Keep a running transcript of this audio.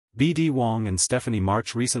BD Wong and Stephanie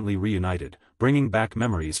March recently reunited, bringing back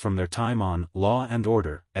memories from their time on Law and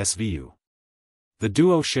Order, SVU. The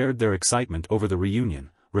duo shared their excitement over the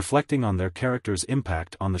reunion, reflecting on their characters'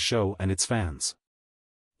 impact on the show and its fans.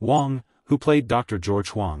 Wong, who played Dr. George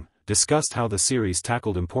Huang, discussed how the series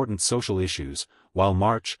tackled important social issues, while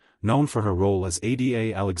March, known for her role as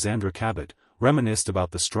Ada Alexandra Cabot, reminisced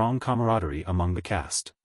about the strong camaraderie among the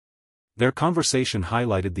cast. Their conversation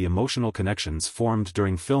highlighted the emotional connections formed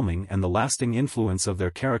during filming and the lasting influence of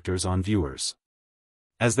their characters on viewers.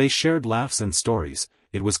 As they shared laughs and stories,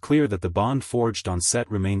 it was clear that the bond forged on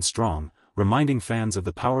set remained strong, reminding fans of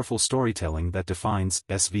the powerful storytelling that defines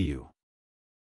SVU.